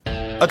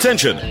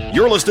Attention,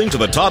 you're listening to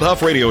the Todd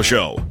Huff Radio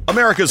Show,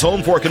 America's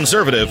home for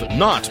conservative,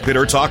 not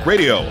bitter talk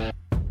radio.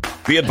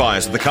 Be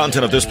advised that the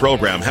content of this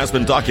program has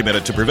been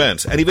documented to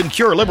prevent and even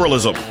cure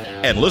liberalism,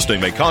 and listening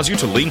may cause you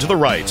to lean to the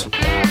right.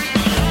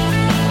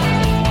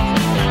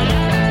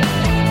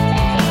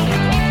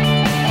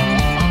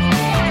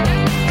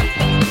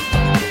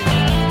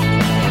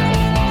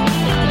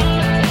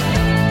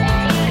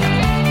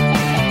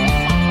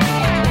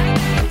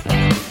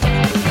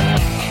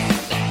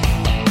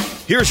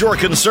 Here's your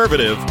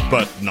conservative,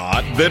 but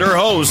not bitter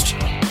host,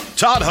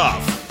 Todd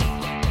Huff.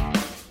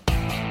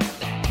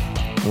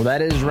 Well,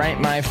 that is right,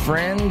 my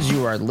friends.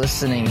 You are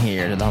listening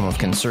here to the home of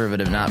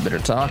conservative, not bitter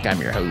talk. I'm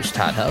your host,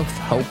 Todd Huff.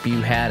 Hope you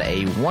had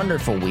a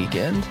wonderful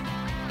weekend.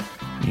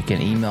 You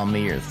can email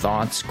me your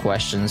thoughts,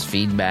 questions,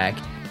 feedback.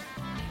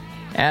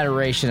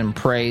 Adoration and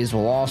praise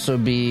will also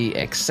be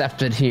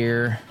accepted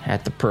here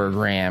at the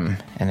program.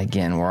 And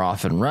again, we're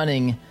off and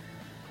running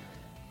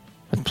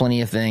with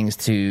plenty of things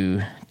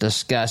to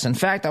discuss. In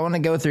fact, I want to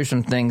go through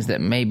some things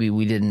that maybe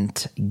we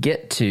didn't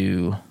get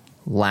to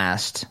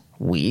last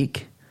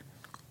week.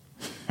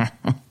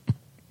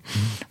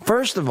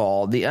 First of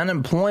all, the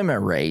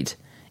unemployment rate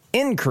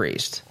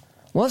increased.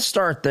 Let's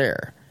start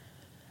there.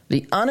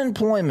 The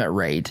unemployment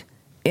rate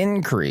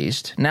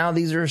increased. Now,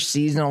 these are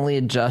seasonally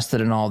adjusted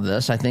and all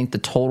this. I think the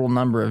total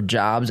number of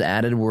jobs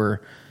added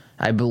were,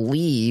 I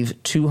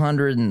believe,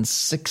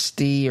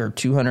 260 or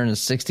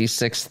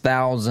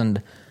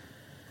 266,000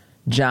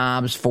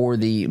 jobs for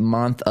the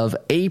month of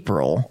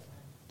April.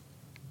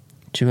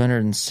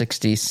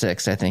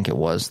 266, I think it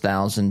was,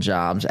 1,000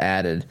 jobs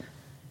added,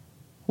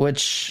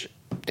 which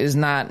is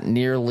not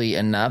nearly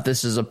enough.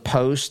 This is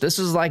this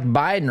is like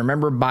Biden.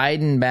 Remember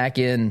Biden back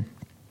in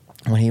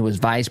when he was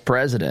vice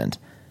president?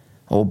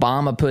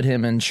 Obama put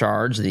him in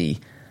charge, the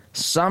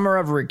summer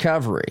of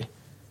recovery,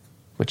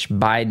 which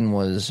Biden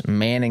was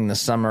manning the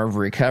summer of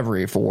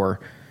recovery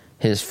for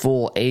his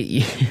full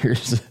 8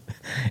 years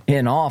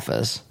in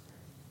office.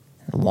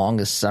 The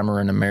longest summer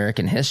in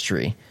American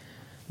history.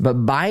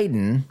 But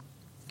Biden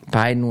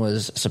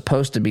was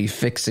supposed to be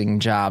fixing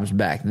jobs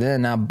back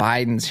then. Now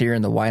Biden's here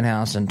in the White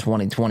House in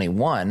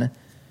 2021.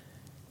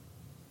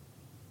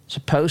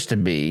 Supposed to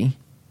be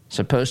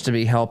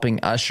helping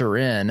usher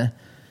in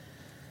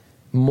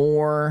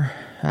more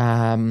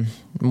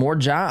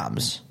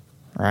jobs,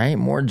 right?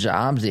 More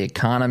jobs. The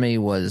economy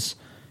was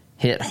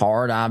hit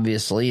hard,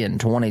 obviously, in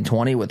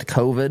 2020 with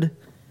COVID.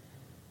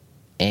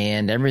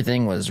 And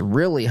everything was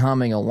really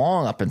humming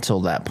along up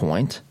until that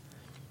point.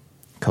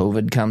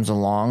 COVID comes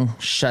along,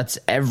 shuts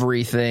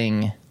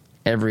everything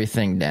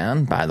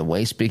down. By the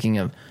way, speaking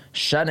of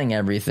shutting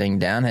everything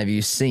down, have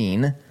you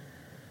seen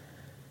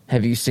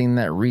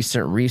that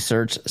recent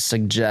research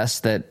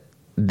suggests that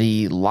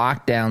the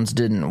lockdowns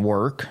didn't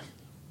work?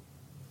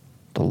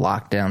 The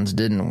lockdowns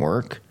didn't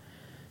work.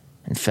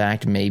 In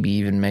fact, maybe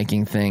even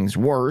making things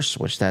worse,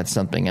 which that's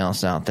something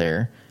else out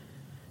there.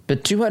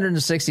 But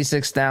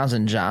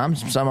 266,000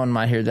 jobs, someone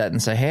might hear that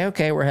and say, hey,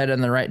 okay, we're headed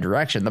in the right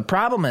direction. The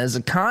problem is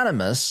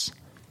economists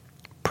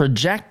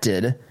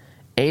projected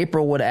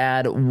April would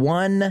add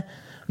 1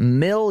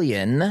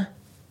 million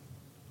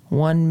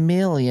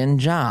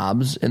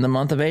jobs in the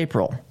month of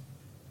April.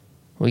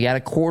 We got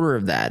a quarter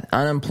of that.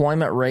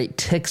 Unemployment rate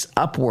ticks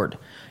upward.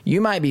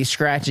 You might be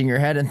scratching your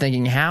head and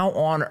thinking, how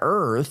on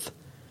earth,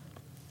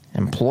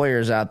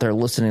 employers out there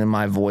listening to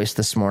my voice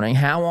this morning,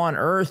 how on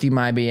earth, you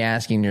might be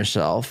asking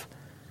yourself,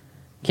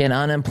 can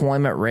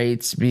unemployment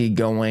rates be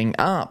going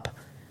up?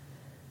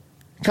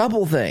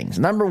 Couple things.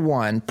 Number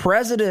one,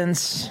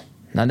 presidents,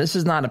 now this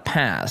is not a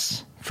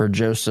pass for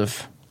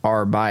Joseph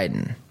R.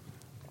 Biden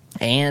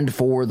and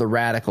for the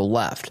radical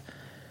left,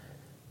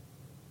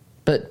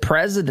 but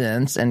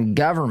presidents and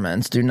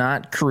governments do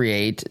not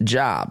create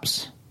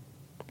jobs.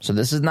 So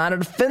this is not a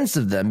defense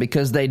of them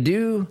because they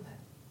do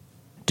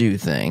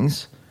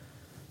things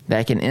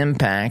that can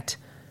impact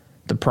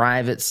the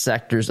private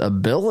sector's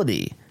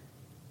ability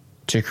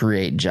to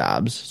create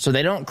jobs. So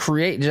they don't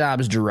create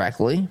jobs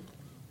directly.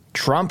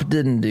 Trump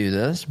didn't do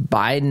this.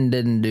 Biden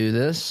didn't do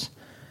this.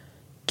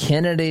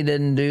 Kennedy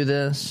didn't do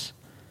this.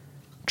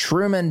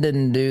 Truman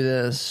didn't do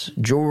this.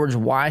 George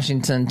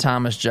Washington,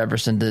 Thomas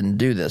Jefferson didn't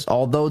do this.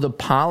 Although the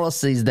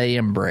policies they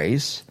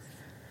embrace,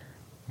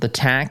 the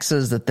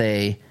taxes that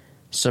they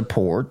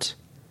support,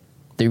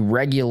 the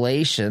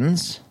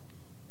regulations,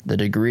 the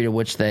degree to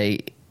which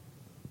they,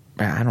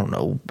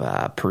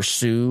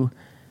 pursue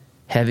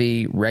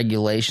heavy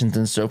regulations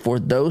and so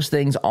forth, those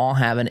things all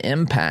have an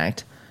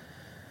impact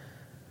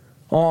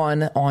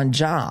on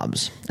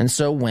jobs. And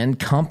so when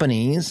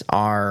companies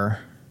are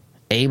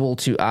able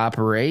to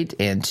operate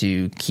and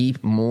to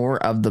keep more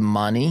of the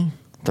money,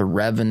 the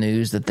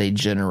revenues that they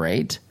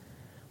generate,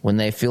 when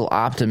they feel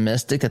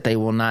optimistic that they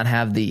will not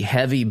have the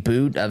heavy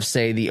boot of,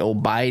 say, the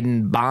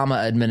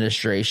Biden-Obama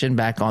administration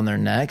back on their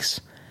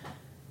necks,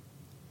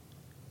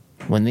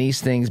 when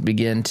these things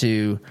begin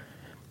to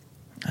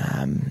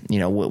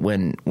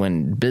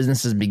when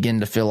businesses begin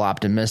to feel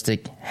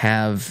optimistic,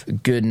 have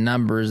good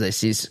numbers, they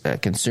see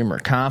consumer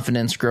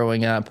confidence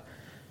going up,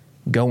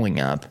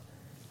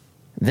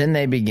 then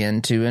they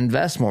begin to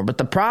invest more. But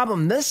the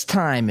problem this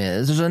time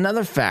is there's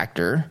another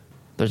factor.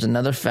 There's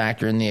another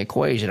factor in the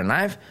equation. And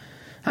I've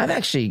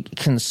actually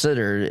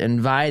considered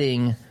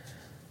inviting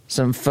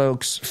some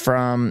folks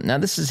from, now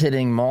this is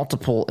hitting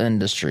multiple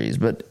industries,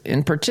 but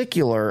in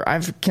particular,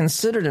 I've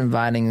considered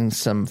inviting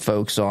some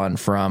folks on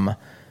from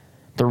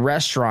the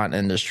restaurant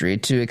industry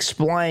to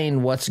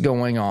explain what's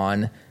going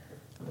on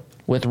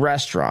with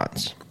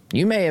restaurants.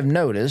 You may have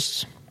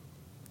noticed,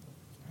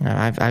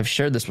 I've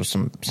shared this with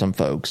some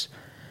folks,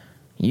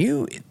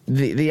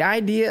 the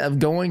idea of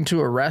going to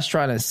a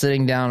restaurant and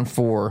sitting down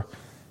for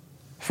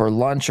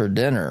lunch or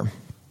dinner,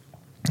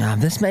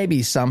 this may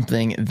be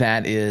something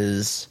that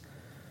is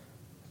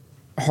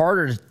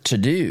harder to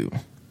do.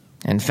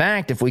 In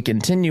fact, if we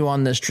continue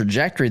on this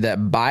trajectory that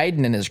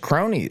Biden and his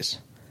cronies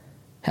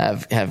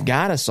have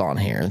got us on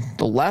here,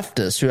 the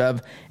leftists who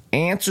have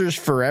answers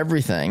for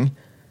everything,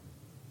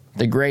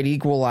 the great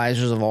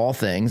equalizers of all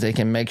things, they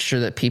can make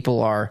sure that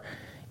people are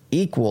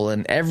equal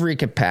in every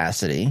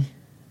capacity,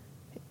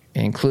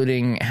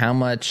 including how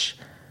much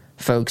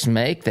folks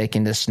make. They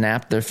can just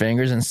snap their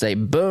fingers and say,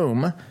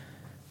 boom,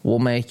 we'll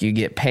make you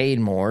get paid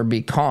more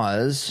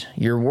because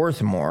you're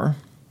worth more.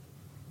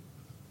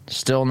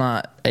 Still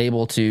not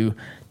able to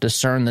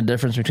discern the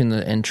difference between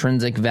the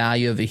intrinsic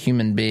value of a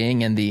human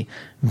being and the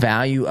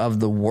value of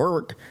the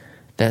work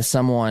that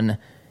someone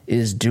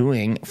is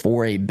doing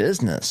for a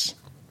business.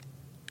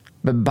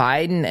 But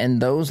Biden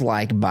and those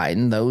like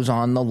Biden, those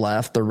on the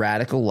left, the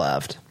radical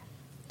left,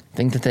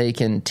 think that they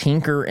can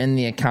tinker in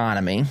the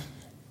economy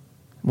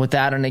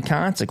without any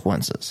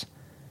consequences.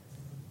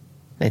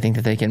 They think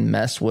that they can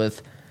mess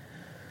with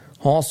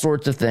all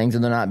sorts of things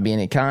and there not be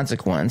any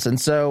consequence. And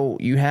so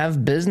you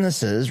have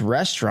businesses,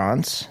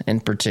 restaurants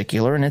in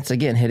particular, and it's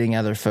again hitting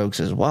other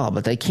folks as well,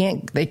 but they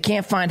can't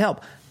find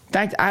help. In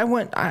fact, I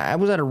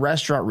was at a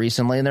restaurant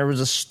recently and there was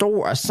a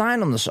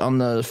sign on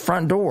the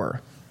front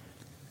door.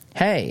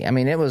 Hey, I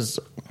mean, it was,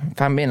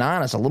 if I'm being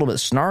honest, a little bit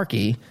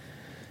snarky,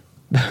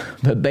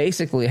 but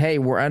basically, hey,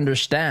 we're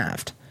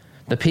understaffed.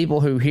 The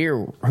people who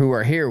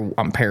are here,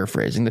 I'm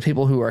paraphrasing, the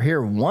people who are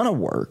here want to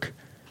work.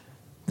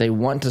 They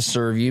want to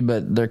serve you,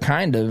 but they're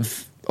kind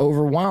of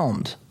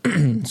overwhelmed.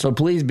 So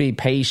please be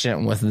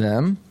patient with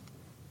them.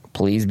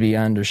 Please be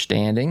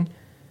understanding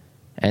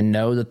and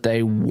know that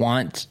they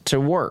want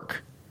to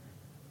work.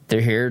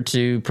 They're here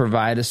to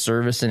provide a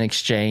service in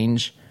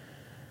exchange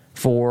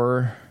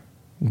for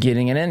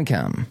getting an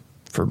income,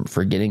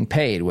 for getting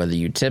paid, whether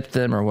you tip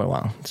them or,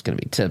 well, it's going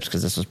to be tips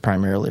because this was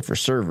primarily for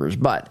servers.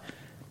 But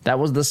that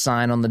was the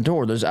sign on the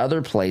door. There's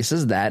other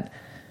places that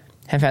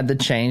have had to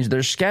change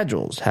their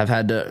schedules, have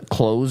had to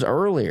close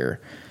earlier.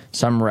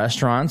 Some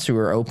restaurants who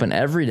are open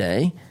every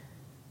day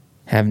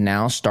have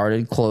now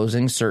started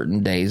closing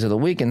certain days of the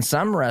week, and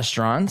some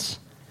restaurants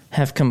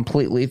have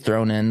completely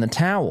thrown in the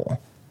towel.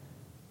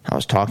 I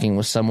was talking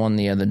with someone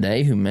the other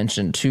day who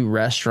mentioned 2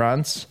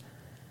 restaurants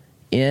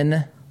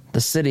in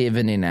the city of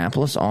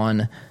Indianapolis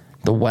on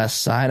the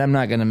west side. I'm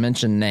not going to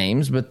mention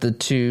names, but the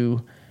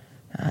two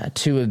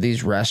of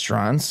these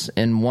restaurants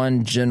in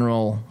one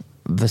general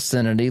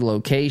vicinity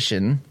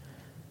location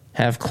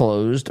have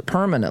closed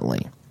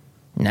permanently.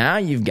 Now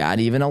you've got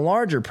even a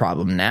larger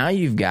problem. Now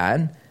you've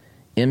got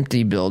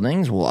empty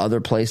buildings. Will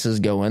other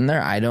places go in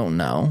there? I don't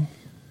know.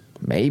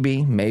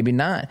 Maybe, maybe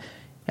not.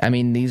 I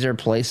mean, these are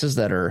places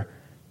that are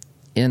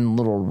in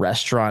little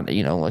restaurant,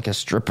 like a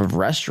strip of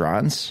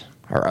restaurants.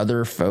 Are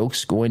other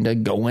folks going to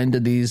go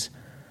into these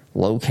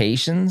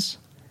locations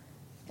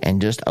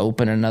and just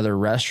open another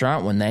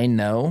restaurant when they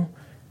know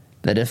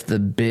that if the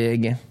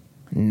big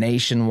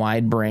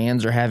nationwide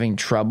brands are having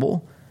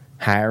trouble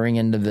hiring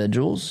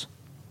individuals,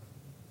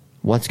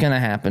 what's going to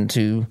happen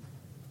to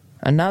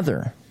a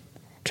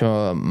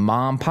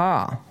mom and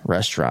pop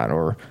restaurant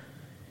or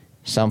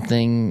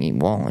something,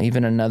 well,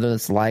 even another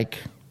that's like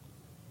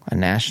a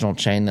national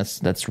chain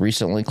that's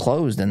recently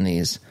closed in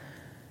these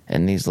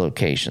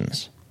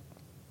locations.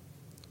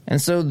 And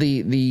so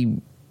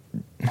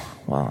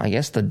I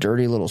guess the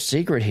dirty little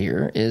secret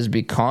here is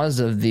because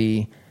of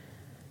the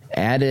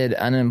added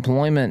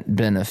unemployment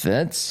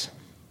benefits,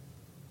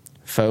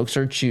 folks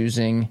are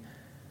choosing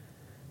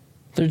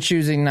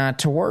not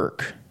to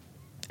work.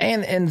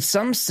 And in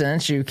some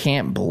sense, you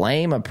can't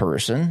blame a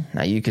person.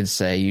 Now, you could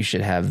say you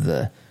should have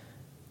the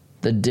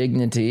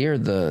dignity or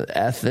the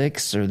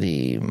ethics or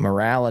the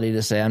morality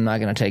to say, I'm not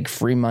going to take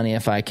free money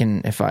if I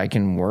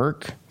can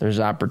work. There's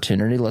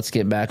opportunity. Let's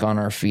get back on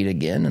our feet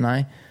again. And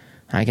I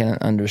can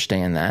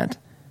understand that.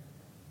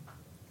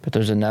 But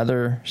there's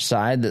another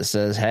side that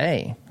says,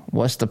 hey,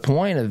 what's the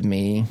point of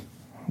me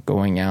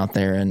going out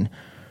there and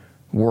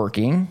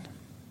working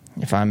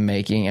if I'm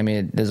making,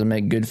 it doesn't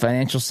make good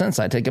financial sense.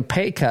 I take a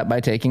pay cut by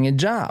taking a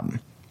job.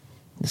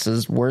 This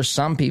is where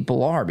some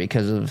people are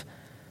because of,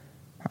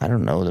 I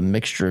don't know, the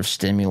mixture of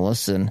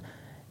stimulus and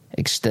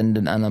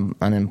extended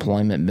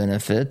unemployment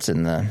benefits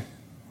and the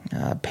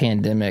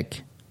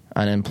pandemic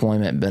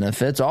unemployment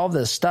benefits, all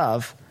this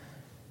stuff,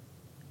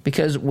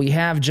 because we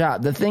have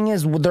jobs. The thing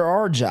is, there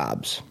are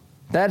jobs.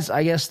 That's,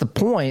 I guess, the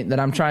point that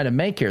I'm trying to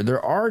make here.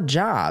 There are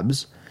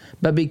jobs,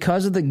 But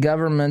because of the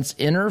government's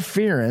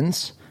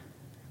interference,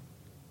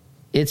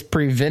 it's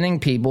preventing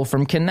people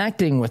from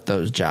connecting with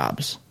those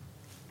jobs.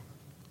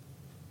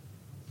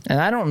 And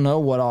I don't know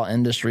what all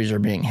industries are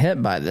being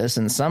hit by this.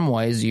 In some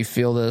ways, you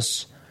feel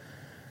this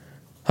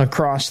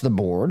across the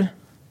board.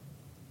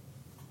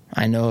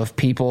 I know of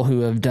people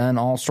who have done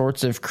all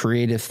sorts of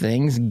creative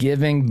things,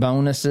 giving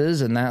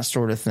bonuses and that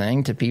sort of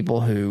thing to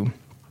people who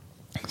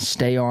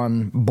stay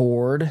on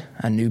board,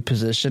 a new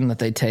position that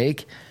they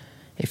take.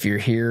 If you're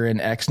here in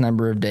X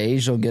number of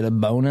days, you'll get a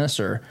bonus.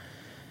 Or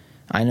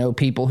I know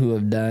people who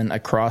have done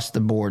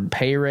across-the-board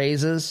pay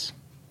raises,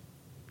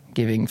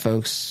 giving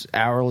folks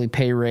hourly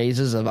pay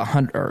raises of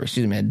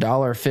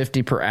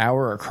 $1.50 per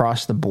hour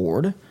across the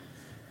board.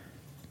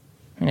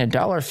 And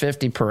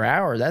 $1.50 per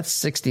hour, that's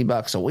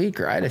 $60 a week,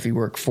 right? If you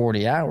work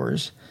 40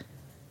 hours.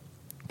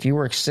 If you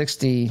work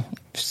 60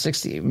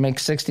 make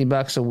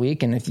 $60 a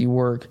week, and if you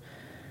work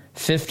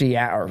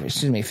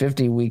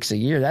 50 weeks a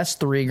year, that's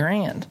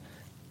 $3,000.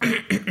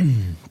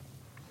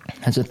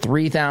 That's a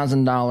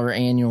 $3,000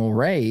 annual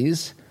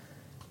raise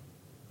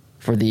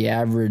for the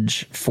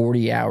average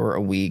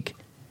 40-hour-a-week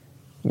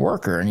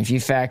worker. And if you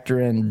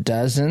factor in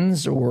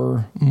dozens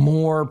or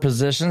more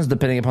positions,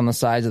 depending upon the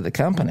size of the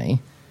company,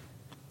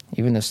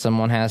 even if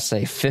someone has,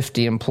 say,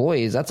 50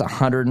 employees, that's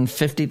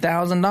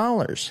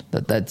 $150,000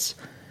 that's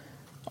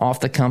off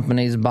the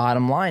company's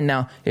bottom line.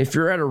 Now, if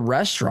you're at a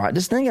restaurant,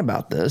 just think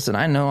about this, and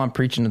I know I'm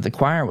preaching to the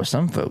choir with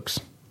some folks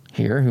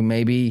here who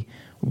may be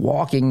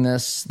walking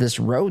this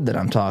road that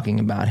I'm talking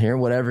about here,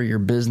 whatever your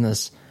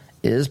business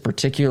is,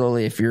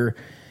 particularly if you're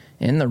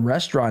in the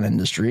restaurant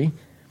industry.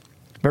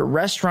 But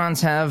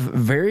restaurants have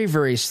very,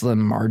 very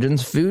slim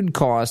margins. Food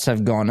costs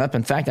have gone up.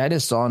 In fact, I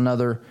just saw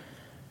another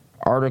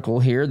article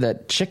here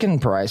that chicken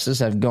prices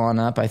have gone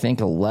up, I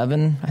think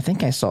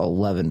I saw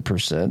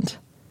 11%.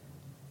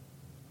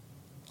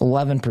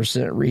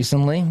 11%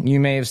 recently. You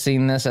may have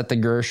seen this at the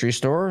grocery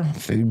store,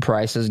 food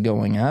prices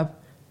going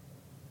up.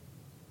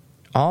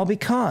 All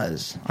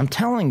because, I'm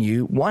telling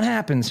you, what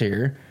happens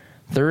here,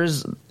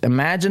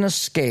 imagine a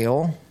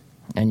scale,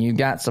 and you've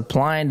got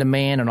supply and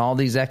demand and all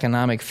these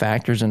economic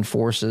factors and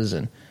forces,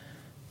 and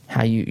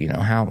how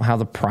how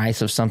the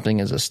price of something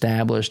is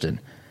established,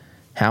 and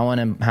how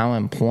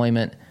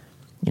employment,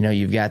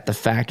 you've got the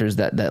factors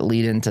that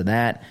lead into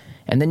that.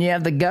 And then you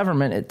have the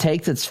government. It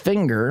takes its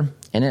finger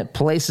and it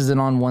places it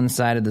on one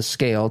side of the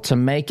scale to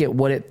make it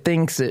what it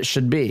thinks it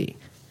should be.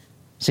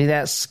 See,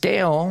 that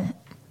scale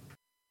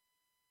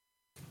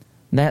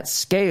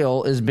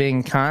is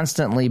being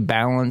constantly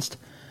balanced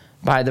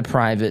by the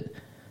private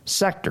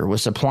sector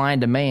with supply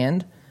and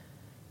demand,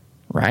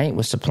 right?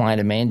 With supply and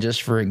demand,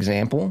 just for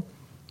example,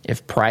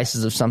 if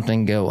prices of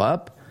something go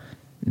up,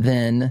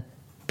 then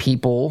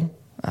people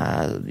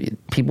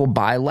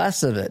buy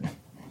less of it.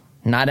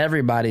 Not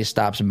everybody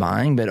stops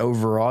buying, but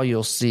overall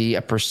you'll see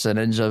a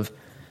percentage of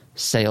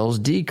sales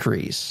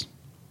decrease.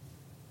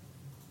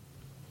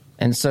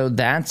 And so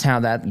that's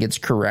how that gets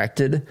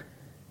corrected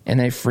in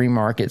a free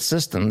market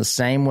system. The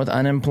same with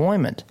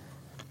unemployment.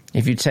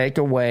 If you take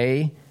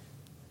away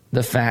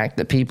the fact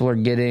that people are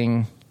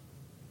getting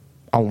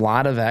a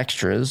lot of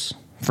extras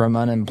from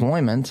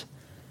unemployment,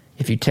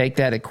 if you take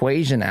that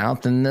equation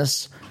out, then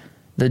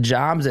the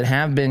jobs that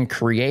have been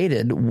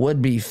created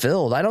would be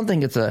filled. I don't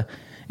think it's a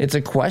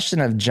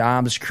question of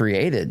jobs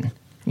created.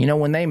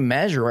 When they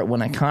measure it,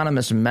 when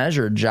economists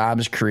measure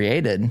jobs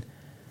created,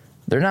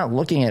 they're not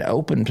looking at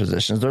open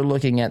positions. They're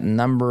looking at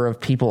number of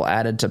people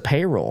added to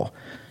payroll.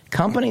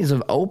 Companies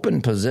have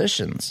open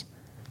positions.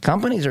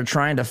 Companies are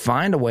trying to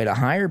find a way to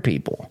hire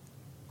people.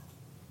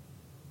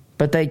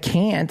 But they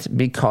can't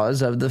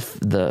because of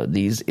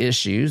these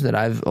issues that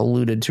I've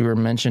alluded to or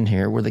mentioned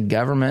here, where the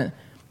government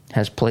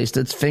has placed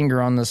its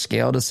finger on the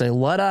scale to say,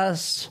 let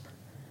us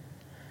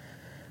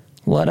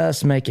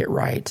make it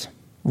right.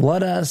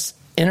 Let us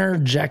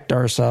interject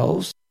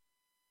ourselves.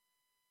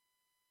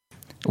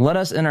 Let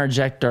us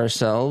interject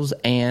ourselves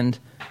and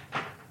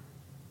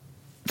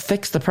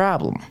fix the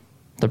problem.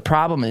 The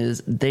problem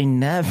is they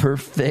never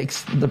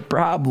fix the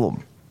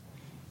problem.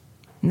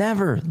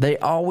 Never. They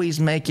always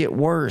make it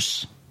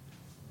worse.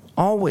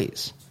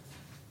 Always.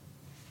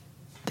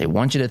 They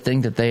want you to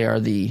think that they are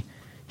the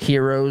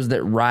heroes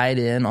that ride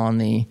in on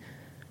the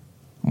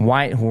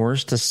white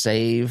horse to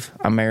save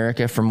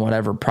America from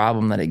whatever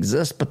problem that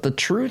exists. But the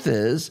truth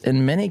is,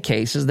 in many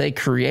cases, they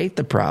create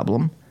the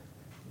problem.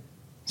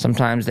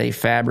 Sometimes they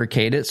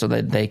fabricate it so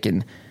that they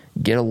can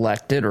get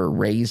elected or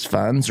raise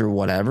funds or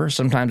whatever.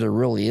 Sometimes it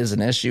really is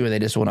an issue and they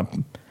just want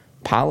to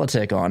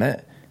politic on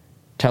it,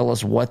 tell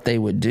us what they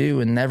would do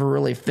and never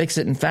really fix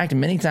it. In fact,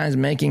 many times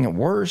making it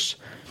worse.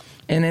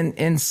 And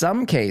in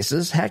some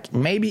cases, heck,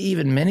 maybe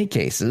even many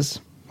cases,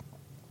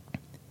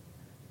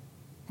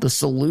 the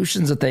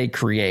solutions that they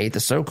create, the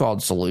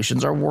so-called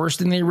solutions, are worse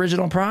than the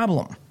original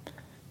problem.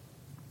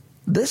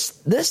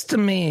 This to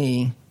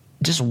me,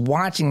 just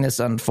watching this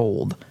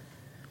unfold,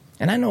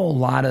 and I know a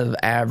lot of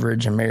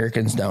average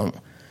Americans don't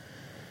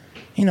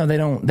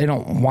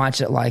watch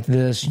it like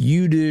this.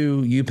 You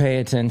do, you pay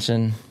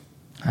attention.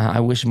 I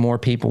wish more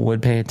people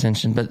would pay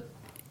attention, but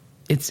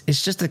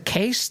it's just a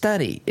case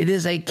study. It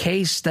is a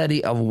case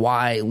study of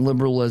why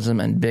liberalism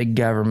and big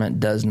government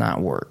does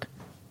not work.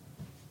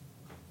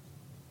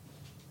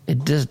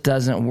 It just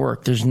doesn't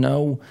work. There's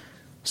no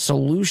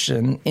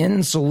solution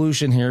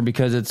here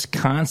because it's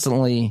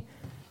constantly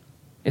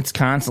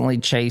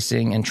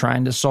chasing and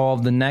trying to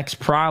solve the next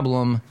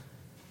problem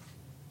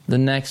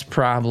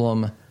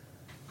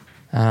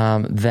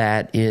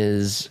that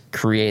is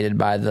created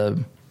by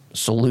the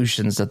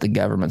solutions that the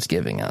government's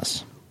giving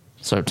us.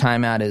 So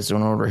timeout is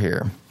in order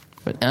here.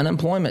 But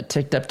unemployment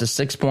ticked up to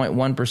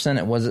 6.1%.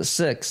 It was at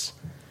 6.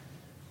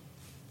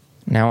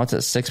 Now it's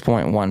at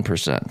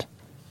 6.1%.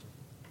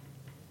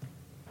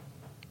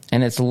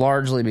 And it's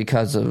largely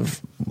because of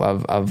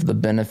the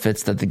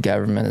benefits that the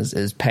government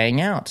is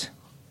paying out.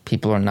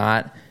 People are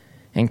not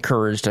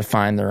encouraged to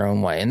find their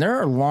own way. And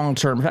there are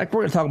long-term, in fact,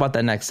 we're going to talk about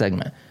that next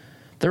segment.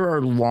 There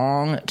are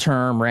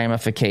long-term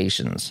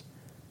ramifications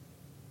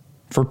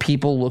for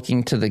people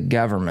looking to the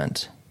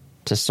government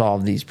to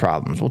solve these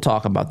problems. We'll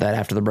talk about that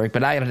after the break,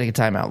 but I got to take a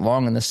time out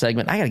long in this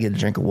segment. I got to get a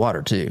drink of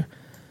water, too.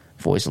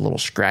 Voice a little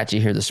scratchy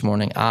here this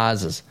morning.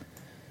 Oz has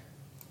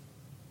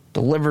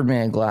delivered me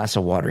a glass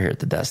of water here at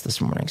the desk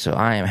this morning, so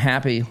I am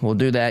happy. We'll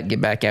do that.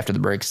 Get back after the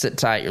break. Sit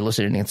tight. You're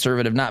listening to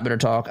Conservative Not Bitter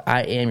Talk.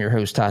 I am your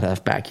host, Todd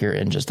Huff, back here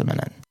in just a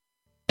minute.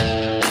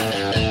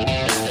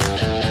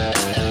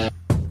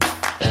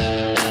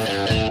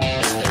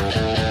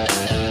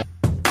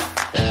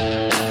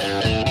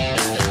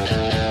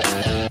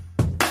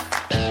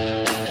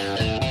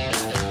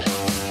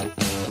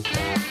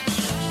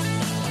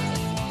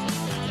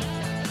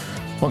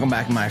 Welcome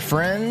back, my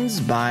friends.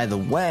 By the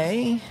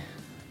way,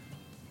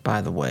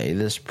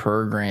 this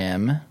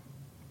program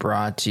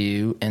brought to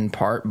you in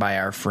part by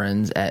our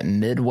friends at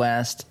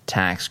Midwest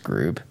Tax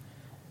Group.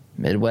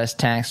 Midwest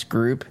Tax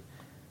Group,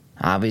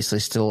 obviously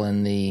still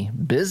in the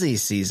busy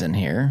season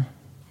here.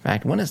 In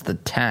fact, when is the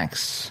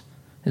tax?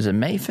 Is it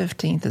May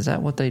 15th? Is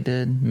that what they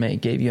did? May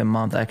gave you a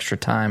month extra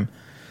time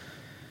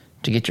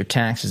to get your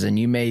taxes, and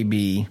you may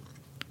be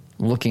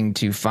looking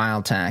to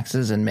file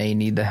taxes and may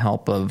need the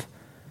help of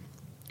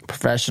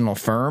professional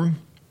firm.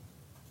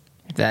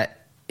 If that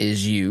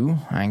is you,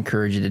 I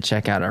encourage you to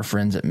check out our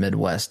friends at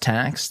Midwest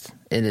Tax.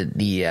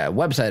 The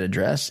website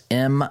address,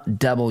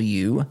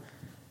 MW,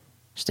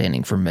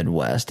 standing for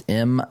Midwest,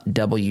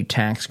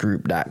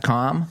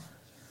 MWTaxGroup.com,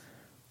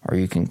 or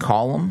you can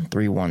call them,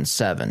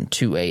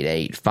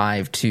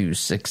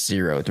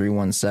 317-288-5260,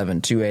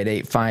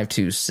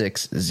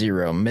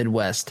 317-288-5260,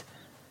 Midwest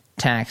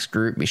Tax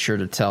Group. Be sure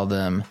to tell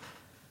them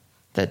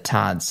that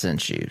Todd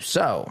sent you.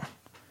 So,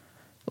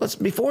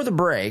 before the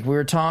break, we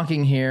were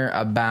talking here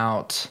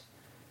about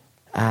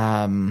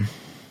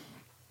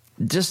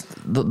just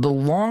the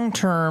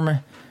long-term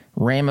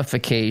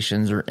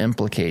ramifications or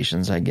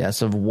implications, I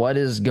guess, of what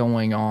is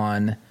going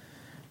on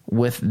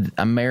with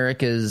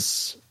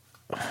America's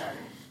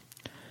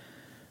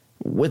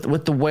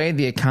with the way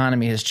the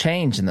economy has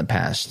changed in the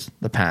past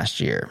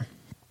year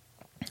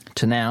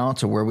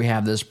to where we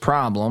have this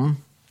problem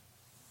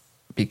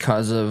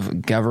because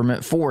of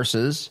government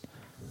forces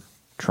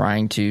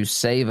trying to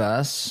save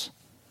us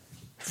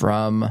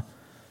from,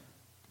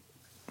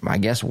 I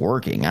guess,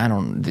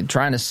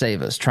 trying to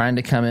save us, trying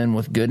to come in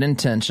with good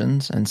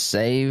intentions and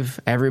save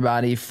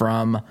everybody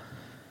from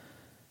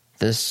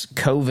this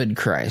COVID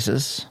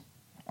crisis.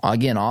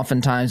 Again,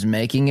 oftentimes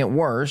making it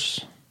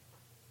worse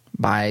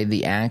by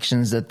the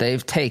actions that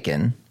they've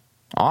taken,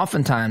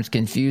 oftentimes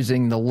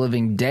confusing the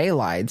living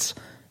daylights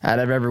out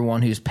of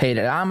everyone who's paid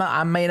it.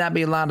 I may not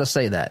be allowed to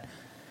say that.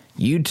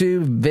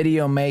 YouTube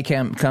video may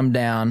come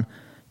down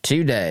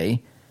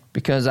today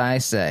because I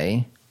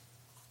say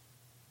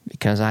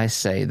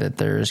that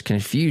there's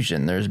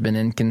confusion. There's been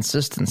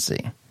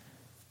inconsistency.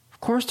 Of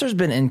course there's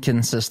been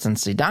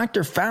inconsistency.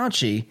 Dr.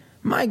 Fauci,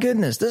 my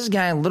goodness, this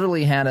guy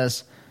literally had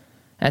us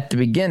at the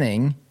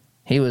beginning.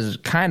 He was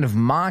kind of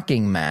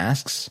mocking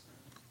masks,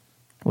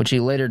 which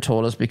he later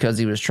told us because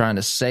he was trying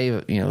to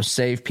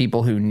save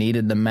people who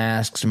needed the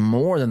masks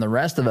more than the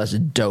rest of us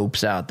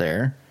dopes out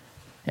there,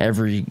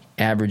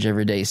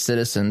 everyday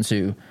citizens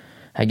who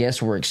I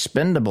guess were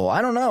expendable.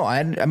 I don't know.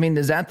 I mean,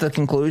 is that the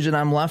conclusion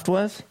I'm left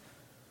with?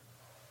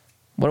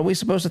 What are we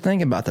supposed to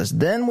think about this?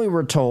 Then we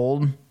were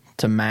told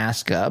to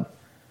mask up.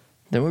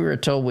 Then we were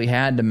told we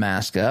had to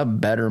mask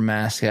up, better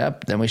mask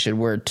up. Then we should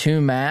wear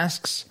 2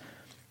 masks.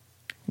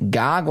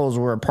 Goggles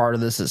were a part of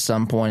this at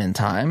some point in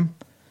time.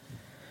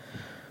 I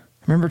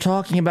remember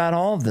talking about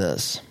all of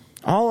this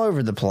all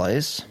over the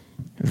place.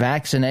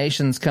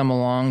 Vaccinations come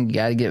along. You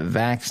got to get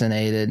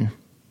vaccinated.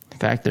 In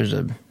fact, there's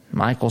a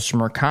Michael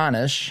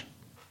Smerconish.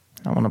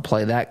 I want to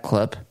play that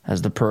clip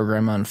as the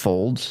program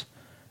unfolds,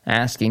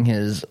 asking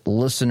his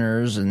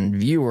listeners and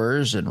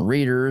viewers and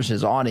readers,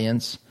 his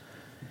audience,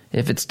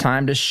 if it's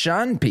time to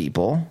shun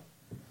people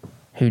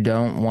who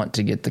don't want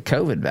to get the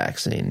COVID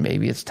vaccine.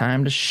 Maybe it's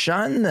time to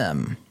shun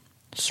them,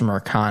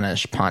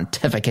 Smerconish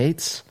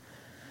pontificates.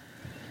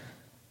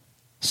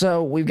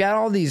 So we've got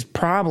all these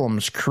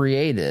problems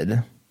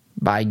created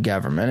by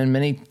government. In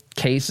many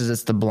cases,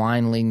 it's the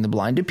blind leading the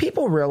blind. Do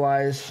people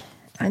realize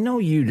I know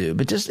you do,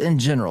 but just in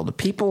general, the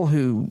people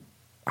who,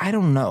 I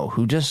don't know,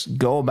 who just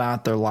go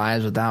about their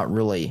lives without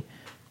really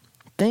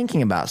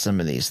thinking about some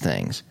of these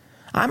things.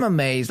 I'm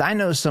amazed. I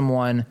know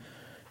someone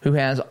who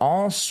has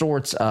all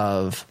sorts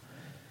of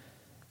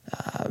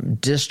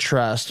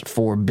distrust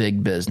for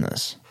big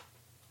business,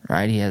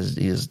 right? He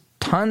has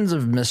tons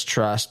of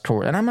mistrust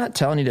toward, and I'm not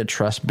telling you to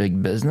trust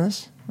big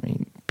business. I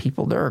mean,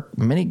 people, there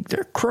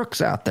are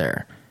crooks out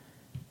there.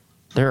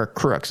 There are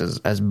crooks.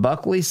 As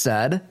Buckley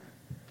said,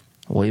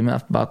 William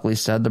F. Buckley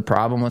said, the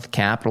problem with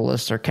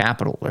capitalists with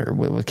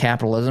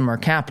capitalism are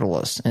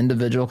capitalists,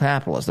 individual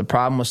capitalists. The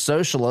problem with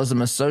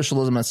socialism is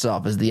socialism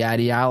itself, is the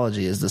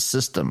ideology, is the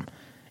system.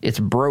 It's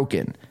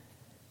broken.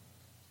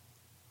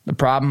 The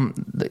problem,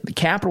 the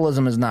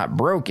capitalism is not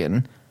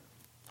broken.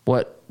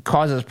 What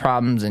causes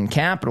problems in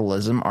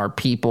capitalism are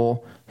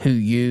people who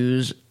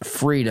use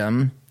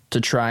freedom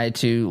to try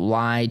to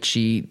lie,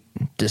 cheat,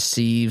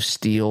 deceive,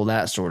 steal,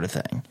 that sort of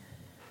thing.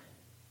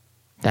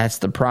 That's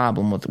the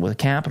problem with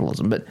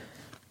capitalism. But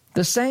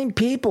the same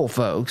people,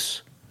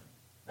 folks,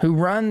 who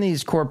run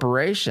these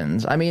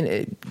corporations, I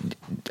mean,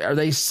 are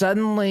they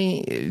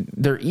suddenly,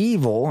 they're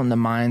evil in the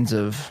minds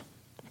of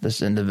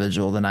this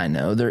individual that I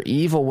know. They're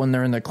evil when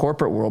they're in the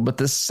corporate world. But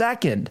the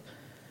second,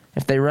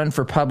 if they run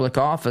for public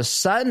office,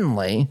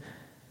 suddenly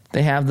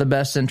they have the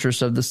best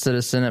interests of the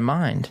citizen at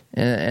mind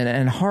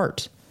and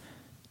heart.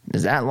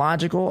 Is that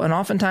logical? And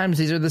oftentimes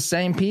these are the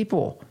same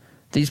people.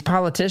 These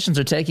politicians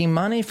are taking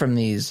money from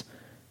these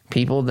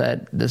people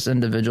that this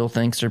individual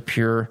thinks are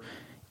pure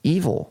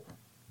evil.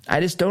 I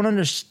just don't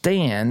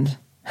understand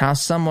how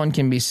someone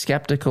can be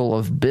skeptical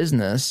of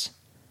business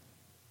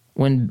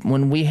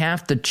when we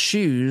have to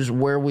choose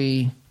where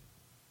we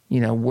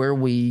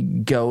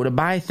go to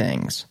buy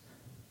things.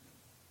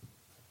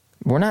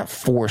 We're not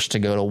forced to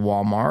go to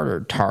Walmart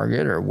or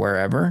Target or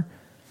wherever.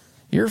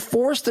 You're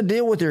forced to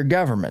deal with your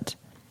government.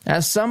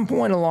 At some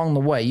point along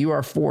the way, you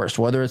are forced,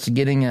 whether it's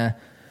getting a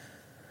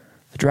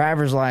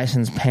driver's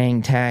license,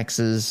 paying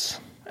taxes.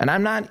 And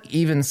I'm not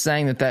even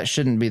saying that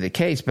shouldn't be the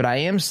case, but I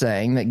am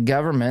saying that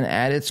government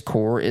at its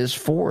core is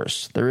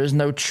force. There is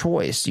no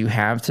choice. You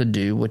have to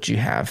do what you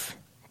have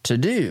to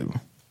do,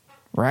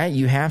 right?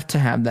 You have to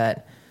have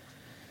that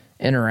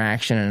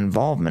interaction and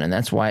involvement, and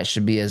that's why it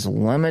should be as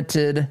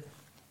limited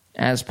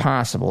as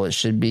possible. It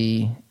should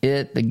be,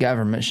 the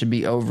government should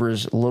be over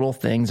as little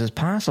things as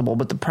possible.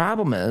 But the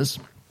problem is,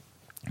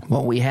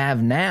 what we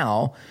have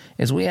now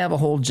is we have a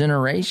whole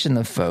generation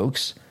of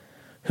folks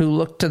who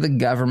look to the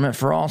government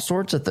for all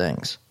sorts of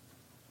things.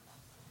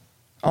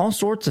 All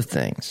sorts of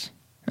things.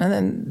 And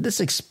then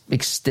this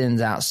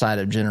extends outside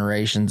of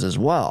generations as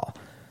well.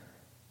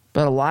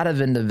 But a lot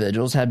of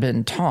individuals have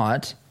been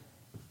taught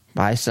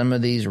by some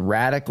of these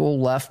radical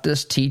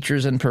leftist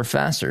teachers and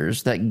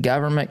professors that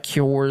government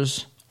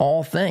cures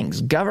all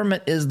things.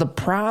 Government is the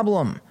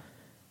problem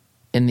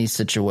in these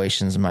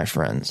situations, my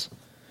friends.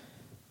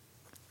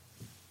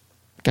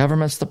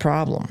 Government's the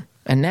problem.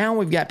 And now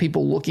we've got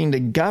people looking to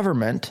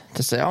government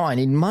to say, oh, I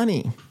need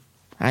money.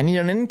 I need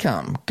an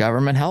income.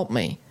 Government, help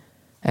me.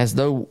 As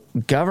though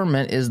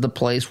government is the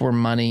place where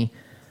money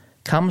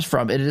comes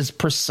from. It is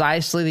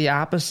precisely the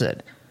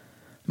opposite.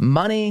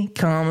 Money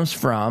comes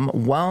from,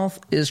 wealth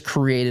is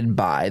created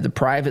by the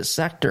private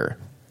sector.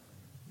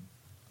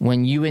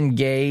 When you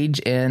engage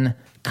in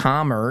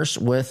commerce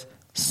with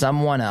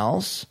someone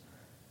else,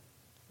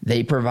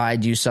 they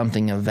provide you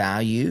something of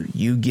value.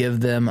 You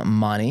give them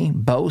money.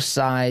 Both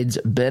sides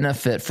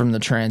benefit from the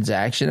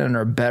transaction and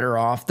are better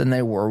off than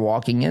they were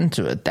walking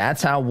into it.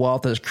 That's how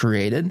wealth is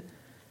created.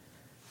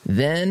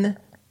 Then,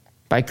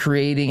 by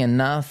creating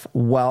enough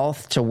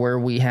wealth to where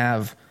we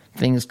have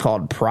things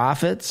called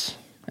profits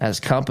as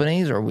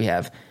companies, or we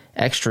have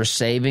extra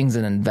savings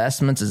and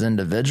investments as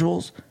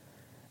individuals,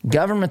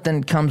 government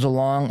then comes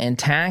along and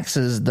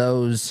taxes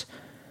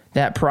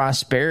that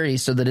prosperity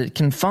so that it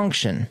can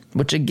function,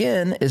 which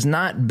again is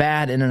not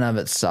bad in and of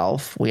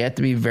itself. We have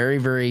to be very,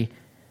 very,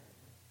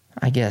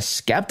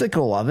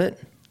 skeptical of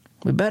it.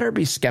 We better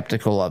be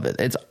skeptical of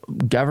it.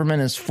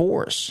 Government is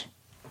force.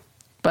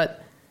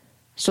 But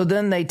so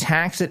then they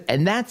tax it,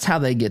 and that's how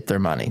they get their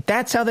money.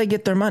 That's how they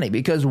get their money,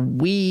 because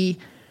we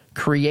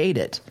create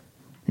it.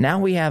 Now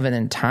we have an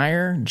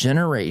entire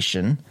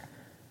generation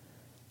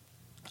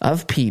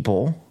of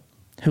people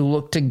who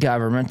look to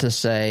government to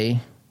say,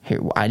 here,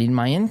 I need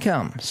my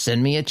income.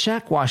 Send me a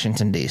check,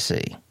 Washington,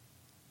 D.C.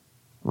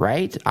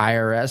 Right?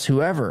 IRS,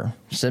 whoever.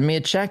 Send me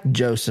a check,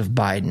 Joseph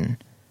Biden.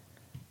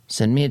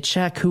 Send me a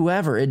check,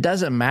 whoever. It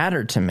doesn't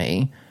matter to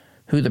me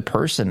who the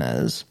person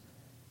is.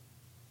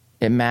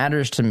 It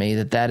matters to me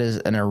that is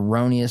an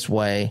erroneous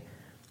way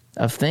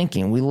of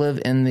thinking. We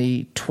live in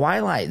the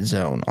twilight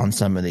zone on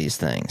some of these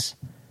things.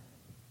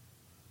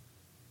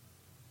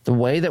 The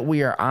way that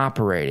we are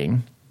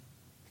operating,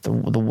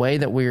 the way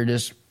that we are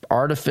just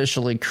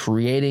artificially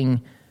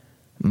creating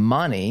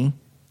money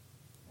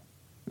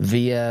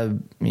via,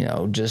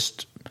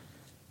 just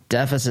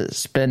deficit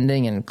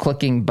spending and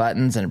clicking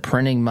buttons and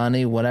printing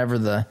money, whatever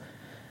the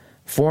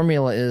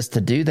formula is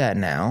to do that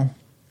now,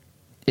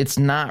 it's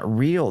not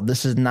real.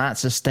 This is not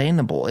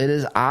sustainable. It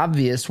is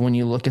obvious when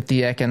you look at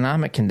the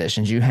economic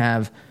conditions. You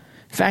have,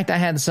 in fact, I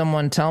had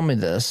someone tell me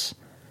this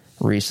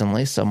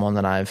recently, someone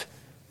that I've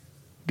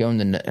grown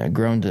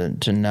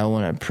to know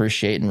and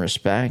appreciate and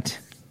respect.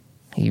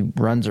 He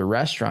runs a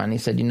restaurant. He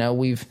said,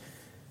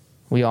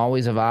 we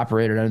always have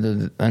operated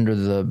under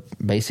the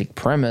basic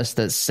premise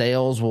that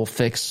sales will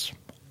fix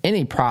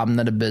any problem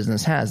that a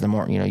business has. The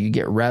more you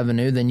get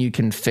revenue, then you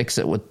can fix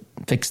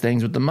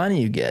things with the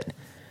money you get.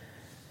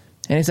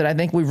 And he said, I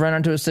think we've run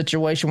into a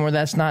situation where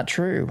that's not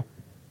true,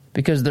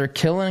 because they're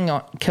killing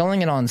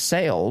it on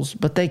sales,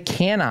 but they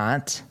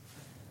cannot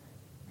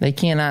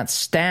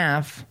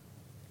staff.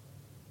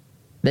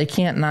 They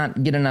can't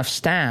not get enough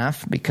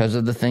staff because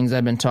of the things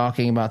I've been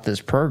talking about this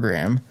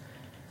program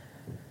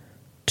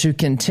to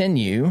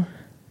continue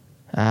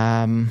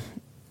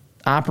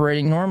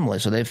operating normally.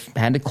 So they've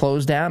had to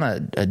close down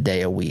a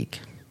day a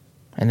week,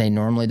 and they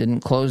normally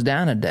didn't close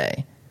down a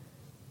day.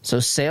 So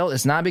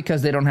it's not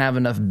because they don't have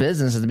enough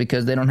business, it's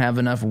because they don't have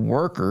enough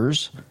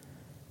workers,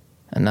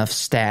 enough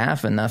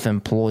staff, enough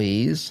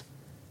employees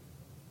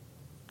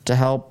to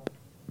help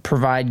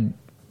provide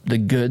the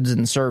goods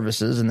and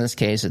services, in this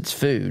case it's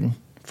food,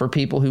 for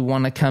people who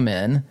want to come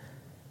in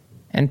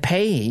and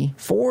pay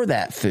for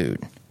that food.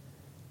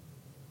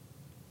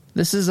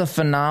 This is a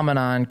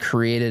phenomenon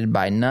created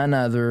by none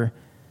other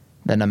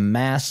than a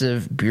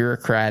massive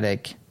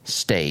bureaucratic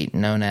state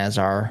known as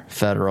our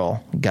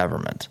federal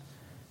government.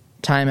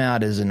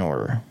 Timeout is in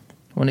order.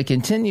 I want to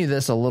continue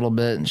this a little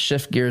bit and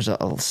shift gears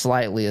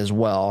slightly as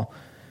well,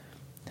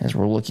 as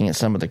we're looking at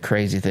some of the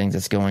crazy things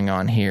that's going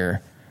on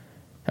here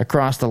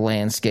across the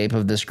landscape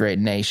of this great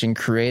nation,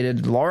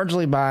 created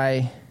largely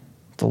by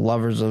the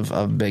lovers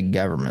of big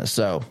government.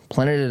 So,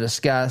 plenty to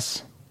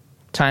discuss.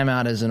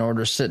 Timeout is in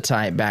order. Sit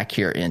tight. Back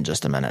here in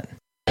just a minute.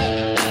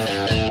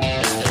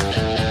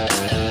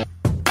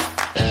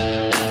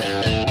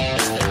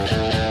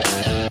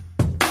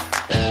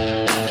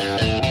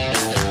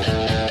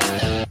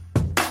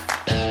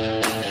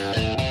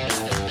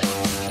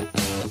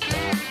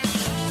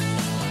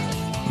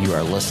 You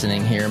are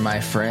listening here, my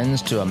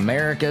friends, to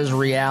America's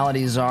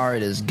Reality Czar.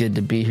 It is good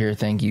to be here.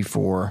 Thank you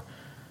for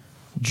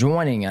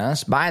joining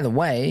us. By the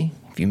way,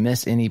 if you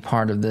miss any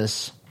part of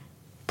this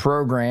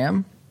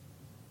program,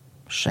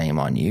 shame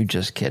on you.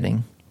 Just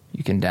kidding.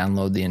 You can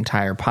download the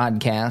entire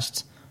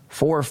podcast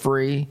for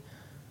free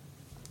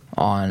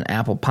on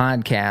Apple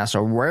Podcasts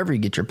or wherever you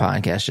get your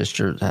podcasts.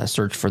 Just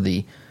search for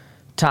the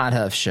Todd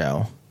Huff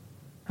Show.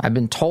 I've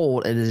been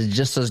told it is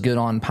just as good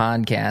on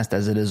podcast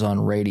as it is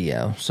on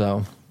radio. So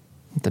you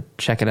have to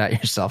check it out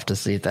yourself to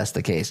see if that's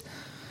the case.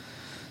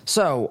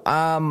 So,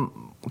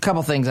 a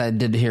couple things I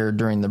did here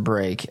during the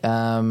break.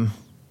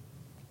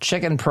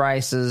 Chicken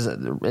prices.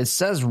 It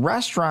says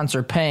restaurants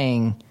are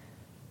paying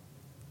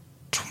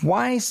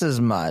twice as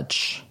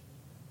much.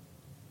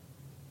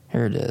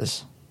 Here it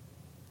is.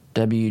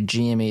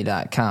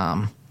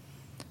 WGME.com.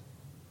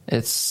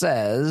 It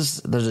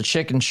says there's a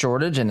chicken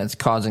shortage and it's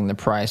causing the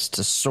price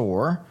to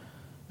soar.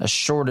 A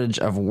shortage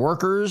of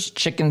workers,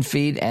 chicken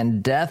feed,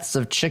 and deaths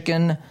of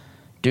chicken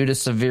due to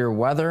severe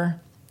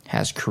weather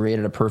has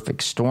created a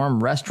perfect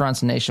storm.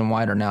 Restaurants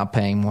nationwide are now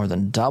paying more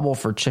than double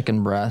for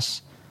chicken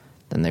breasts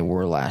than they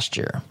were last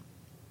year.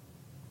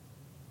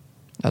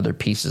 Other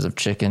pieces of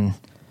chicken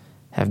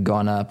have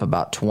gone up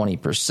about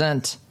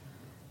 20%.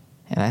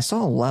 And I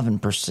saw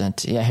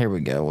 11%. Yeah, here we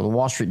go. Well, the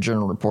Wall Street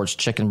Journal reports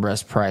chicken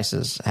breast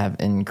prices have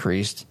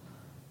increased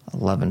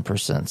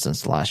 11%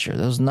 since last year.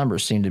 Those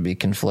numbers seem to be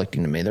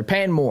conflicting to me. They're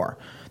paying more.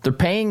 They're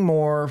paying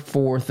more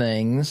for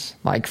things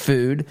like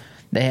food.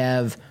 They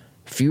have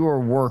fewer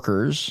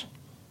workers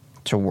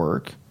to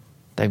work.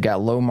 They've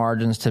got low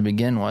margins to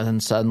begin with,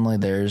 and suddenly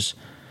there's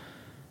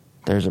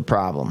a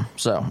problem.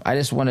 So I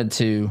just wanted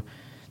to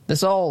 –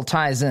 this all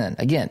ties in.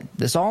 Again,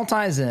 this all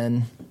ties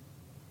in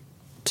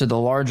to the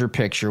larger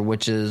picture,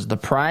 which is the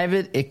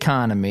private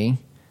economy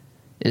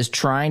is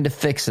trying to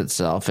fix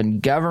itself,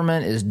 and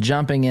government is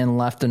jumping in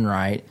left and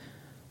right,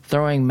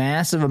 throwing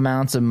massive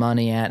amounts of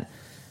money at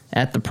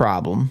the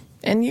problem.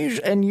 And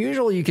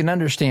usually you can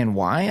understand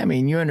why. I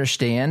mean, you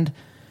understand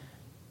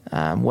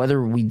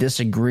whether we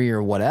disagree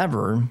or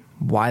whatever,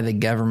 why the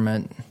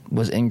government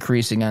was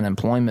increasing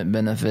unemployment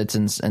benefits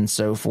and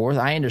so forth.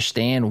 I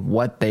understand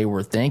what they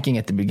were thinking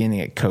at the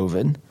beginning of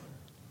COVID.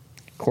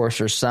 Of course,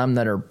 there's some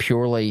that are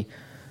purely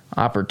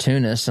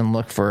opportunists and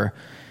look for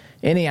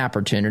any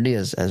opportunity,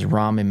 as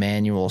Rahm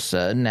Emanuel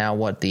said. Now,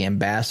 what the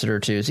ambassador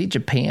to, is he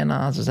Japan,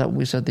 Oz? Is that what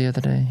we said the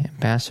other day?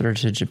 Ambassador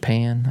to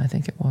Japan, I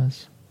think it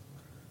was.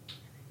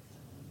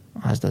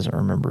 Oz doesn't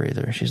remember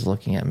either. She's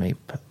looking at me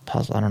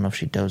puzzled. I don't know if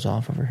she dozed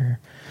off over here.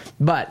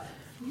 But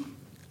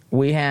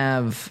we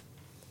have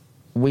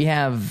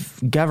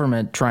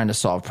government trying to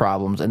solve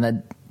problems, and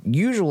that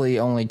usually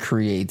only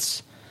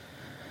creates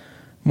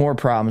more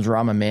problems.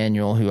 Rahm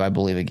Emanuel, who I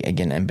believe,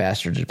 again,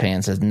 ambassador to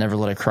Japan, says never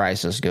let a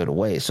crisis go to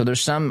waste. So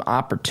there's some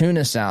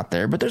opportunists out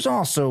there, but there's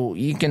also,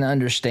 you can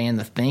understand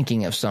the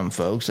thinking of some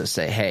folks that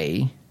say,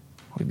 hey,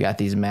 we've got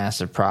these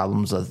massive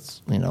problems.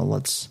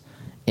 Let's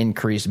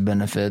increased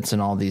benefits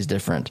and all these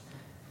different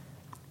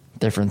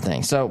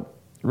things. So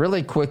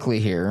really quickly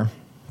here,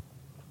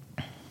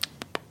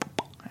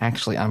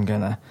 actually I'm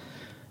gonna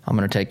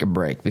take a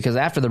break, because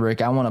after the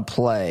break I want to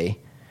play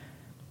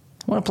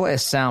a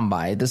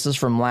soundbite. This is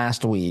from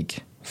last week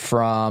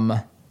from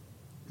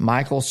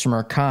Michael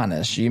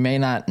Smerconish. You may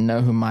not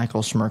know who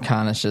Michael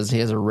Smerconish is. He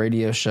has a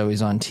radio show.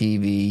 He's on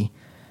TV.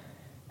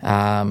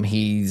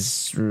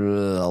 He's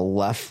a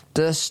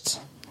leftist.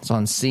 It's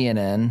on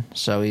CNN,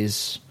 so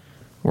he's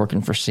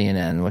working for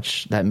CNN,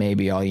 which that may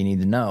be all you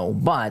need to know.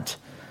 But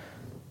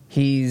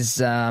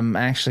he's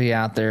actually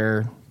out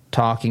there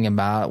talking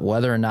about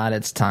whether or not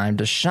it's time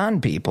to shun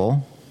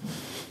people.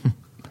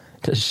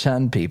 To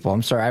shun people.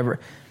 I'm sorry.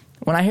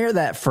 When I hear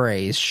that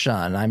phrase,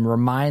 shun, I'm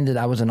reminded,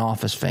 I was an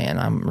Office fan.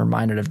 I'm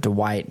reminded of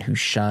Dwight, who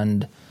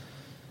shunned,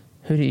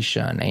 who did he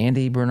shun?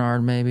 Andy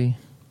Bernard, maybe?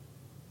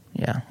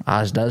 Yeah,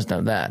 Oz does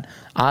know that.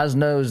 Oz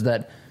knows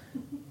that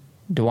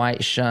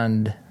Dwight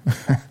shunned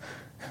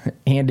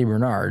Andy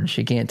Bernard.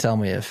 She can't tell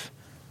me if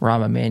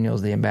Rahm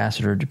Emanuel's the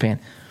ambassador of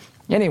Japan.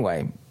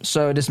 Anyway,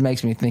 so it just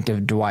makes me think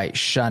of Dwight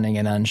shunning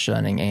and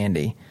unshunning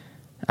Andy.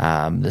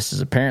 This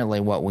is apparently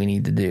what we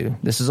need to do.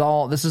 This is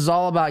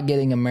all about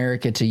getting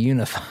America to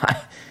unify.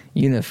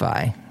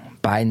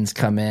 Biden's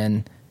come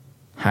in,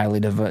 highly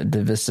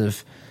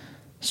divisive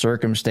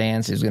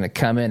circumstance. He's going to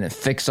come in and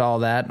fix all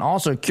that. And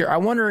also,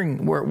 I'm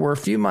wondering, we're a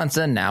few months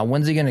in now.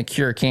 When's he going to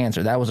cure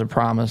cancer? That was a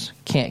promise.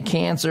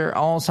 Cancer,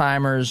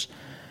 Alzheimer's,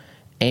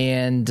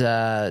 and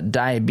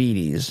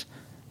diabetes.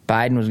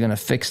 Biden was going to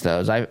fix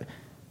those. I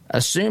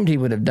assumed he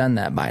would have done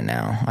that by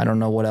now. I don't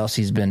know what else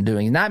he's been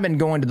doing. He's not been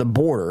going to the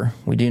border.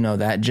 We do know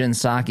that. Jen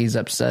Psaki's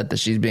upset that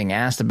she's being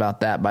asked about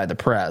that by the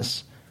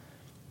press.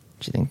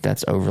 Do you think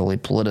that's overly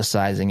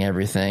politicizing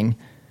everything?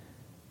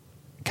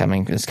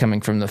 It's coming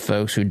from the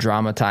folks who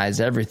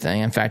dramatize everything.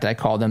 In fact, I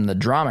call them the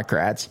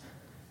Dramocrats.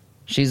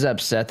 She's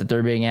upset that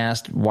they're being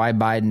asked why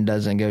Biden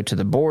doesn't go to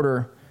the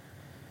border.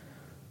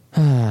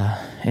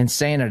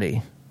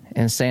 Insanity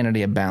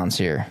abounds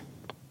here.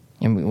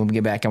 And when we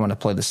get back, I want to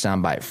play the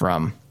soundbite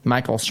from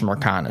Michael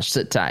Smerconish.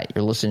 Sit tight.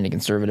 You're listening to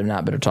Conservative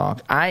Not Bitter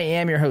Talk. I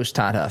am your host,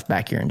 Todd Huff.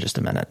 Back here in just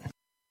a minute.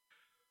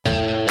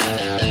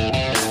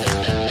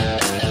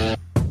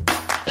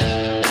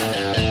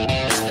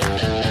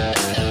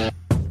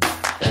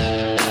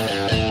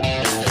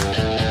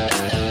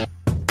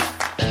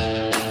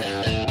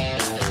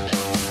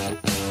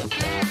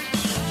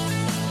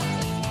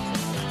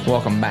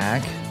 Welcome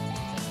back.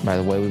 By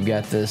the way, we've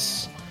got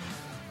this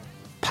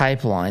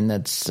pipeline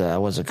that's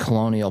was a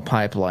Colonial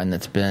pipeline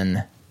that's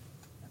been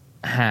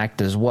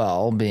hacked as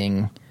well,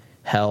 being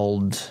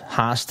held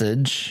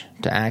hostage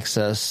to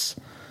access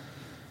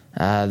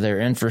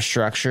their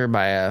infrastructure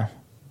by a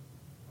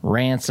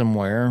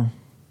ransomware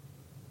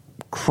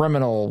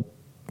criminal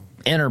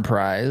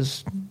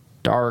enterprise.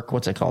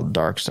 What's it called?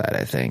 Dark side,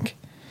 I think.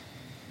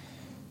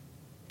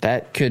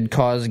 That could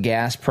cause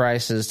gas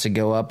prices to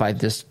go up.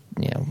 I've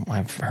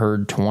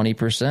heard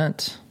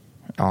 20%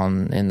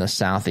 in the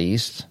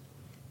Southeast.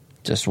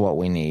 Just what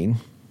we need.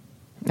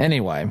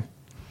 Anyway,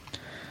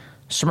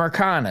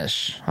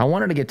 Smerconish. I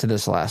wanted to get to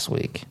this last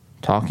week,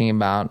 talking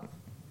about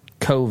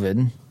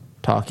COVID,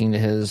 talking to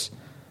his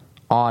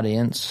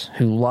audience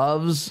who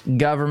loves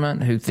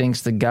government, who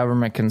thinks the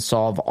government can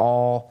solve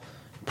all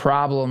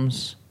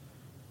problems,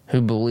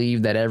 who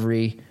believe that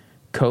every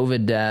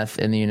COVID death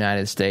in the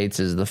United States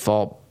is the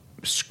fault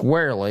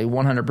squarely,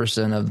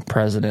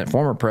 100% of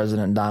former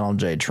President Donald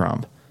J.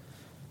 Trump.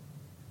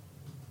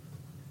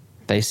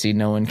 They see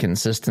no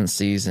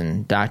inconsistencies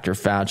in Dr.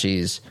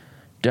 Fauci's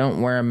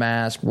don't wear a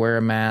mask, wear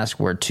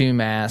 2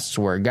 masks,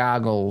 wear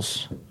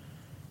goggles.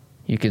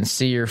 You can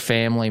see your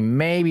family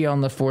maybe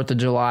on the 4th of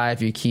July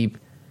if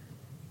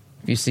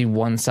you see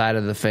one side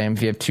of the family.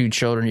 If you have 2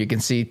 children, you can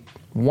see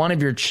one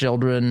of your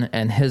children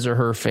and his or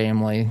her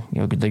family,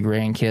 the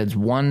grandkids,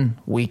 one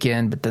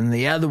weekend, but then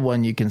the other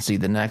one you can see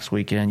the next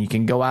weekend. You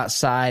can go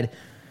outside.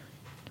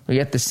 We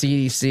got the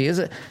CDC. Is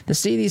it the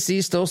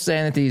CDC still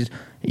saying that these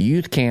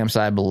youth camps,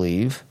 I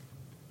believe,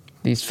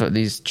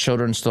 these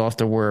children still have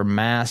to wear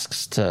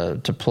masks to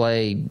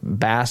play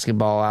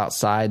basketball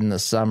outside in the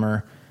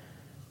summer?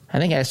 I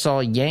think I saw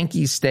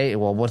Yankee State.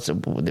 Well,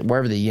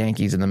 wherever the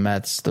Yankees and the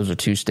Mets, those are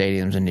 2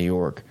 stadiums in New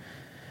York.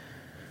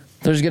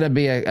 There's going to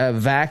be a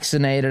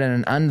vaccinated and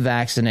an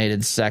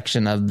unvaccinated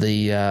section of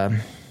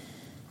the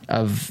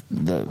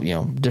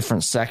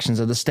different sections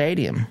of the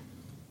stadium.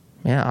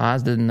 Yeah,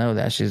 Oz didn't know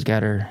that. She's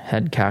got her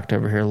head cocked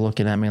over here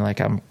looking at me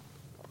like I'm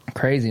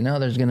crazy. No,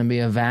 there's going to be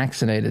a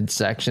vaccinated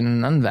section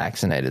and an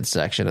unvaccinated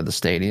section of the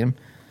stadium.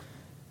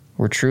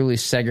 We're truly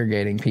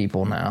segregating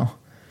people now.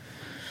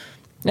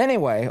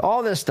 Anyway,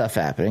 all this stuff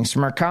happening.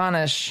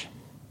 Smerconish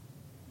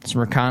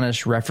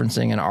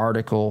referencing an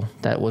article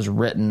that was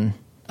written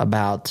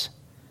about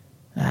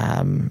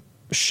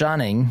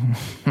shunning,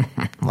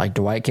 like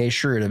Dwight K.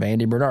 Schrute of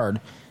Andy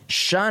Bernard,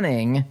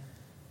 shunning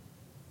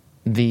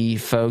the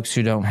folks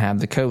who don't have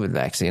the COVID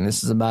vaccine.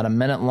 This is about a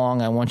minute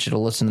long. I want you to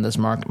listen to this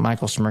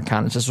Michael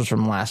Smerconish. This was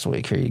from last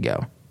week. Here you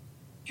go.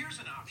 Here's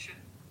an option.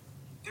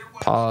 There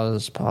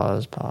Pause.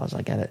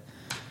 I got it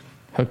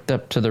hooked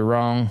up to the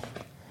wrong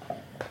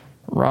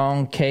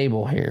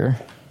cable here.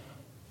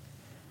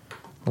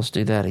 Let's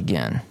do that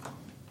again.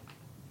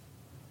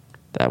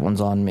 That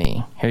one's on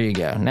me. Here you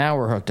go. Now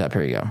we're hooked up.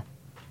 Here you go.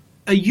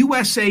 A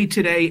USA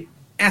Today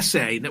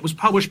essay that was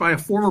published by a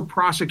former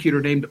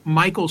prosecutor named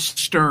Michael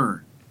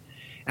Stern.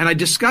 And I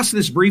discussed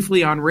this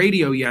briefly on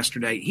radio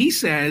yesterday. He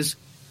says,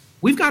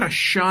 we've got to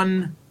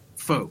shun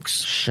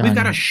folks. We've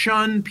got to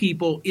shun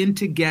people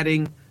into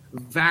getting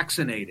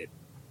vaccinated.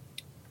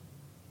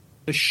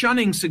 The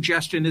shunning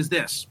suggestion is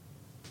this.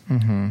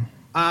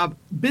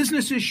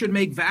 Businesses should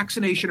make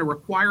vaccination a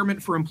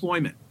requirement for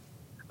employment.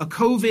 A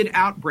COVID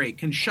outbreak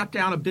can shut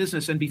down a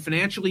business and be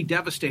financially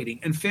devastating,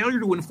 and failure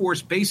to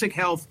enforce basic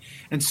health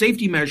and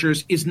safety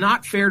measures is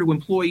not fair to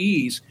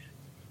employees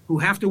who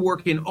have to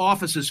work in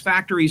offices,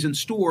 factories, and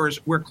stores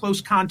where close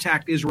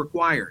contact is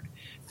required.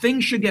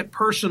 Things should get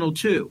personal,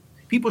 too.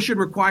 People should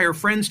require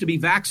friends to be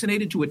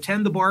vaccinated to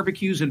attend the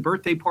barbecues and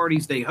birthday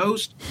parties they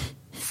host.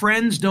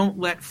 Friends don't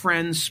let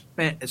friends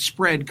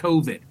spread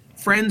COVID.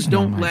 Friends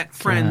don't let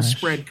friends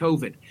spread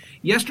COVID.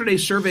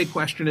 Yesterday's survey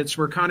question at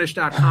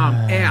smerconish.com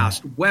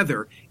asked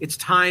whether it's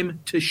time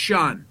to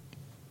shun.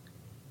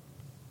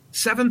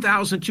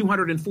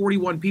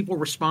 7,241 people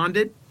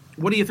responded.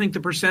 What do you think the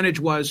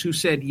percentage was who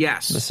said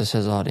yes? This is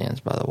his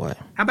audience, by the way.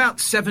 How about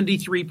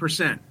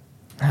 73%?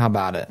 How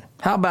about it?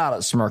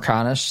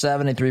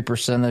 Smerconish?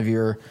 73% of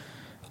your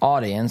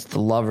audience, the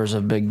lovers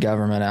of big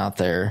government out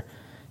there,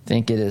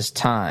 think it is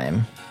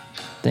time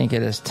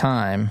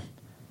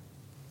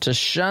to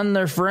shun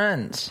their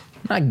friends.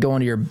 I'm not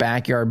going to your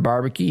backyard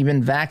barbecue. You've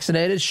been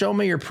vaccinated? Show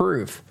me your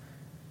proof.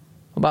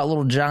 What about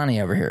little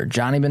Johnny over here?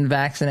 Johnny been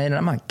vaccinated?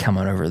 I'm not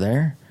coming over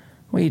there.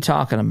 What are you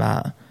talking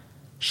about?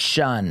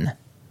 Shun.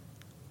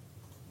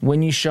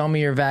 When you show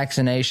me your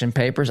vaccination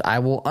papers, I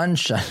will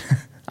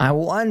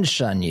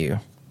unshun you,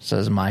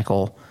 says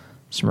Michael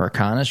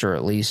Smerconish, or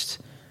at least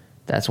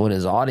that's what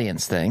his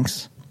audience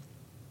thinks.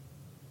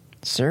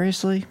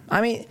 Seriously?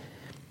 I mean,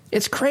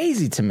 it's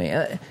crazy to me.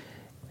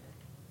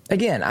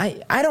 Again,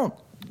 I don't.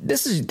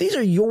 These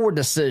are your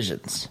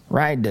decisions,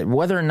 right?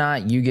 Whether or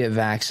not you get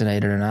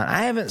vaccinated or not.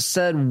 I haven't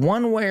said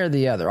one way or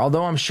the other.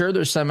 Although I'm sure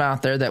there's some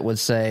out there that would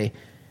say,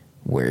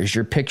 "Where's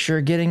your picture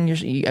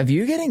of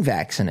you getting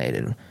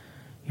vaccinated?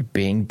 You're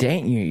being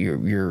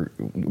you're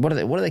what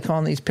are they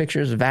calling these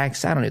pictures? I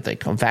don't know if they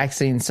call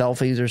vaccine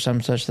selfies or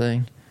some such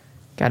thing.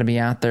 Got to be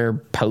out there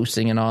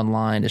posting it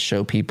online to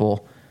show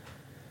people.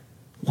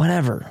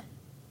 Whatever.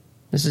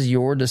 This is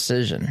your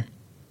decision.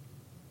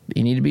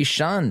 You need to be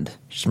shunned,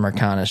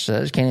 Smerconish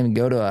says. Can't even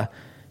go to a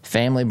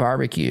family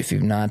barbecue if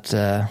you've not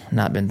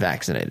been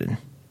vaccinated.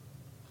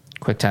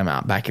 Quick time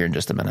out. Back here in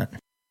just a minute.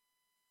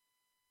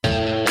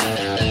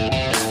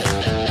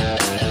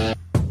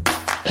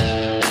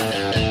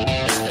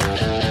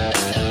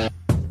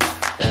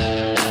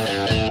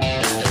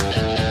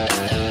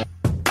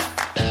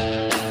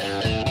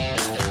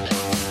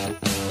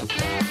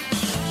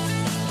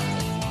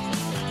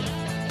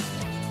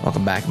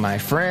 Welcome back, my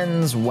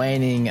friends.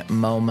 Waning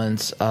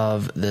moments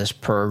of this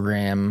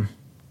program.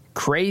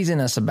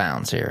 Craziness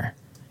abounds here.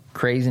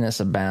 Craziness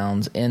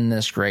abounds in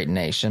this great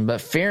nation.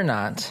 But fear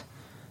not.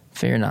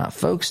 Fear not.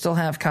 Folks still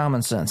have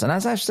common sense. And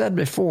as I've said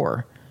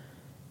before,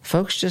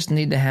 folks just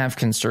need to have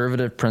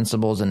conservative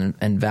principles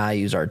and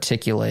values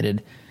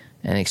articulated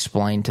and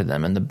explained to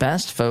them. And the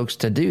best folks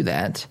to do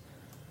that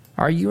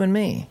are you and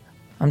me.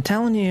 I'm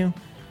telling you,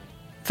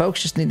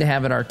 folks just need to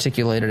have it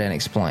articulated and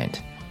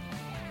explained.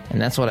 And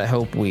that's what I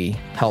hope we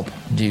help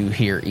do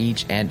here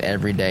each and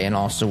every day, and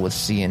also with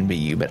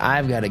CNBU. But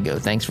I've got to go.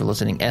 Thanks for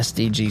listening.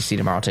 SDGC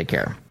tomorrow. Take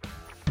care.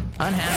 Unhappy.